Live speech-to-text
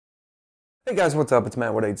Hey guys, what's up? It's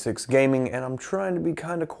Matt with 86 Gaming, and I'm trying to be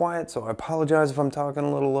kind of quiet, so I apologize if I'm talking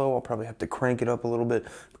a little low. I'll probably have to crank it up a little bit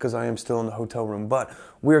because I am still in the hotel room, but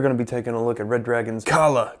we're going to be taking a look at Redragon's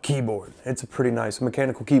Kala keyboard. It's a pretty nice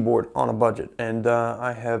mechanical keyboard on a budget, and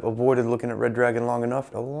I have avoided looking at Redragon long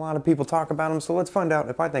enough. A lot of people talk about them, so let's find out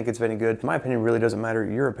if I think it's any good. My opinion really doesn't matter.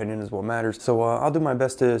 Your opinion is what matters. So I'll do my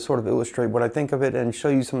best to sort of illustrate what I think of it and show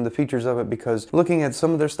you some of the features of it, because looking at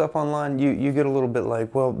some of their stuff online, you get a little bit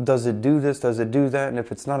like, well, does it do this? Does it do that? And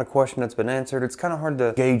if it's not a question that's been answered, it's kind of hard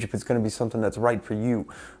to gauge if it's going to be something that's right for you.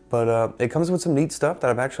 But it comes with some neat stuff that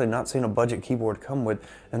I've actually not seen a budget keyboard come with,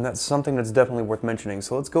 and that's something that's definitely worth mentioning.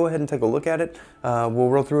 So let's go ahead and take a look at it. We'll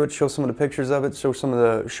roll through it, show some of the pictures of it, show some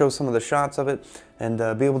of the shots of it, and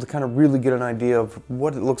be able to kind of really get an idea of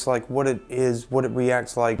what it looks like, what it is, what it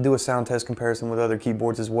reacts like, do a sound test comparison with other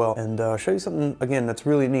keyboards as well, and show you something, again, that's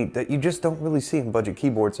really neat that you just don't really see in budget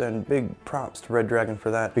keyboards, and big props to Redragon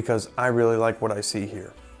for that, because I really like what I see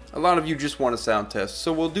here. A lot of you just want a sound test,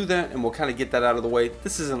 so we'll do that and we'll kind of get that out of the way.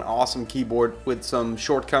 This is an awesome keyboard with some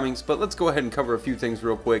shortcomings, but let's go ahead and cover a few things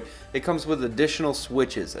real quick. It comes with additional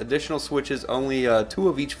switches. Only 2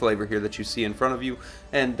 of each flavor here that you see in front of you,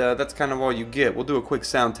 and that's kind of all you get. We'll do a quick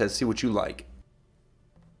sound test, see what you like.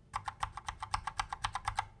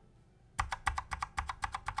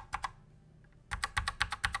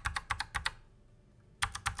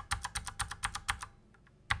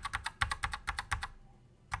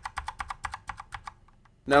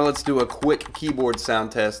 Now let's do a quick keyboard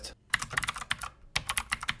sound test.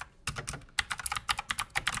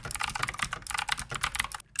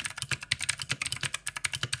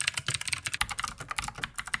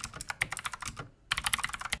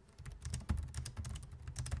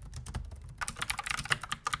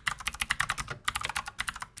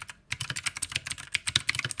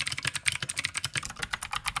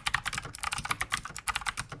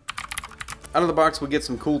 Out of the box we get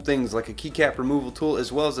some cool things like a keycap removal tool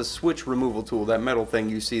as well as a switch removal tool, that metal thing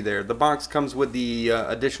you see there. The box comes with the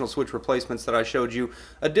additional switch replacements that I showed you,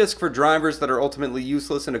 a disc for drivers that are ultimately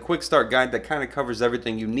useless, and a quick start guide that kind of covers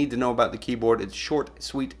everything you need to know about the keyboard. It's short,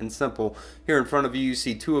 sweet, and simple. Here in front of you, you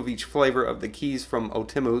see 2 of each flavor of the keys from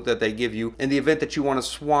Otemu that they give you in the event that you want to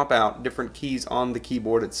swap out different keys on the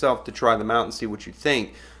keyboard itself to try them out and see what you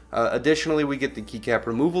think. Additionally, we get the keycap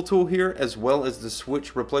removal tool here as well as the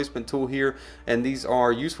switch replacement tool here, and these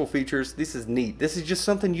are useful features. This is neat. This is just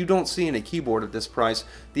something you don't see in a keyboard at this price,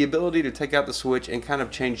 the ability to take out the switch and kind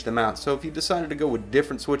of change them out. So if you decided to go with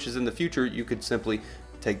different switches in the future, you could simply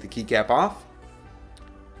take the keycap off,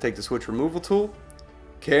 take the switch removal tool,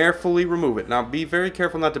 carefully remove it. Now be very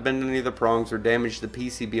careful not to bend any of the prongs or damage the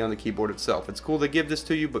PCB on the keyboard itself. It's cool they give this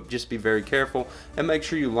to you, but just be very careful and make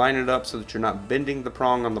sure you line it up so that you're not bending the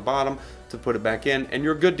prong on the bottom to put it back in, and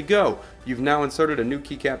you're good to go. You've now inserted a new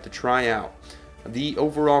keycap to try out. The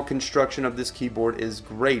overall construction of this keyboard is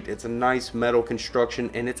great. It's a nice metal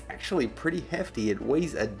construction, and it's actually pretty hefty. It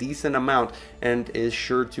weighs a decent amount and is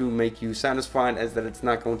sure to make you satisfied, as that it's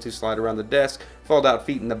not going to slide around the desk. Fold out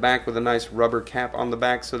feet in the back with a nice rubber cap on the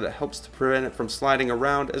back so that it helps to prevent it from sliding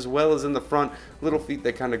around, as well as in the front, little feet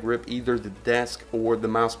that kind of grip either the desk or the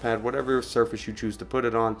mouse pad, whatever surface you choose to put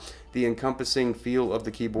it on. The encompassing feel of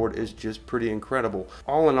the keyboard is just pretty incredible.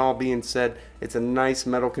 All in all being said, it's a nice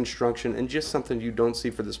metal construction and just something you don't see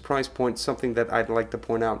for this price point, something that I'd like to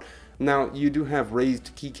point out. Now, you do have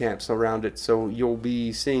raised keycaps around it, so you'll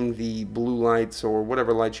be seeing the blue lights or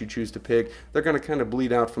whatever lights you choose to pick. They're going to kind of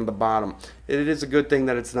bleed out from the bottom. It is a good thing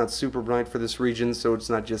that it's not super bright for this region, so it's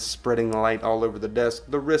not just spreading the light all over the desk.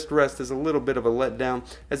 The wrist rest is a little bit of a letdown,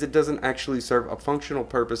 as it doesn't actually serve a functional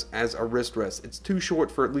purpose as a wrist rest. It's too short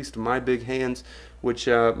for at least my big hands, which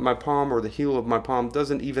my palm or the heel of my palm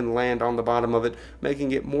doesn't even land on the bottom of it,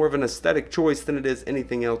 making it more of an aesthetic choice than it is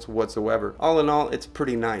anything else whatsoever. All in all, it's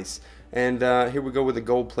pretty nice. And here we go with a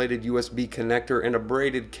gold-plated USB connector and a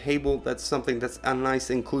braided cable. That's something that's a nice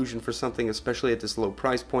inclusion for something, especially at this low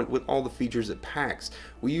price point, with all the features it packs.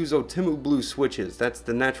 We use Otemu Blue switches. That's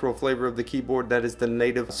the natural flavor of the keyboard. That is the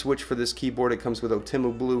native switch for this keyboard. It comes with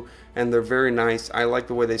Otemu Blue, and they're very nice. I like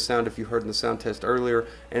the way they sound, if you heard in the sound test earlier,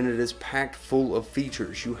 and it is packed full of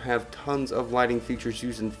features. You have tons of lighting features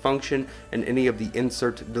using function and any of the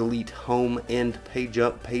insert, delete, home, end, page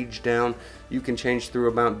up, page down. You can change through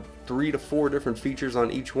about 3 to 4 different features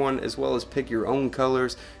on each one, as well as pick your own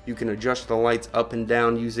colors. You can adjust the lights up and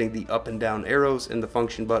down using the up and down arrows and the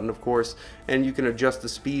function button, of course, and you can adjust the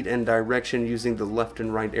speed and direction using the left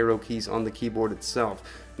and right arrow keys on the keyboard itself.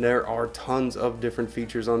 There are tons of different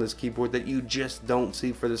features on this keyboard that you just don't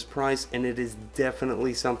see for this price, and it is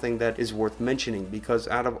definitely something that is worth mentioning, because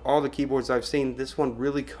out of all the keyboards I've seen, this one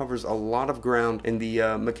really covers a lot of ground in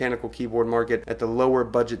the mechanical keyboard market at the lower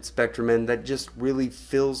budget spectrum, and that just really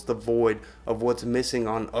fills the void of what's missing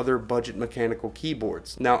on other budget mechanical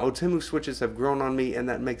keyboards. Now, Otemu switches have grown on me, and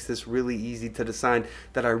that makes this really easy to decide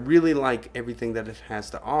that I really like everything that it has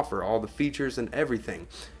to offer, all the features and everything.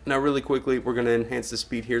 Now, really quickly, we're going to enhance the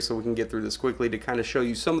speed here so we can get through this quickly to kind of show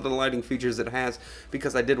you some of the lighting features it has,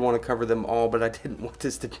 because I did want to cover them all, but I didn't want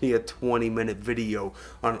this to be a 20-minute video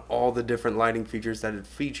on all the different lighting features that it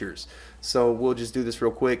features. So we'll just do this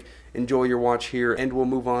real quick. Enjoy your watch here, and we'll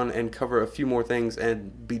move on and cover a few more things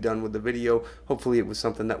and be done with the video. Hopefully it was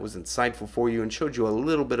something that was insightful for you and showed you a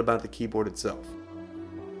little bit about the keyboard itself.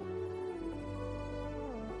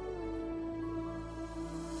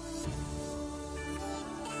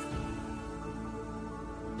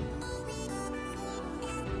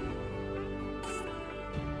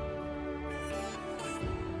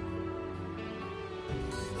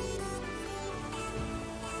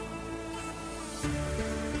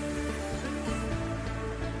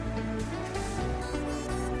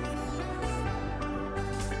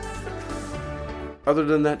 Other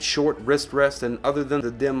than that short wrist rest and other than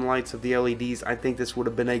the dim lights of the LEDs, I think this would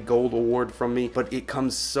have been a gold award from me, but it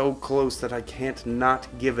comes so close that I can't not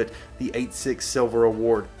give it the 8.6 silver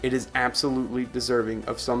award. It is absolutely deserving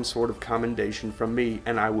of some sort of commendation from me,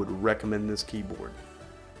 and I would recommend this keyboard.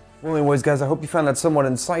 Well, anyways, guys, I hope you found that somewhat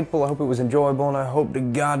insightful. I hope it was enjoyable, and I hope to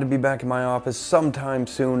God to be back in my office sometime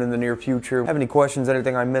soon in the near future. Have any questions,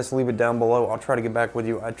 anything I missed, leave it down below. I'll try to get back with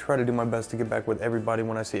you. I try to do my best to get back with everybody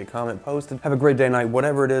when I see a comment posted. Have a great day, night,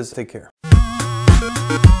 whatever it is. Take care.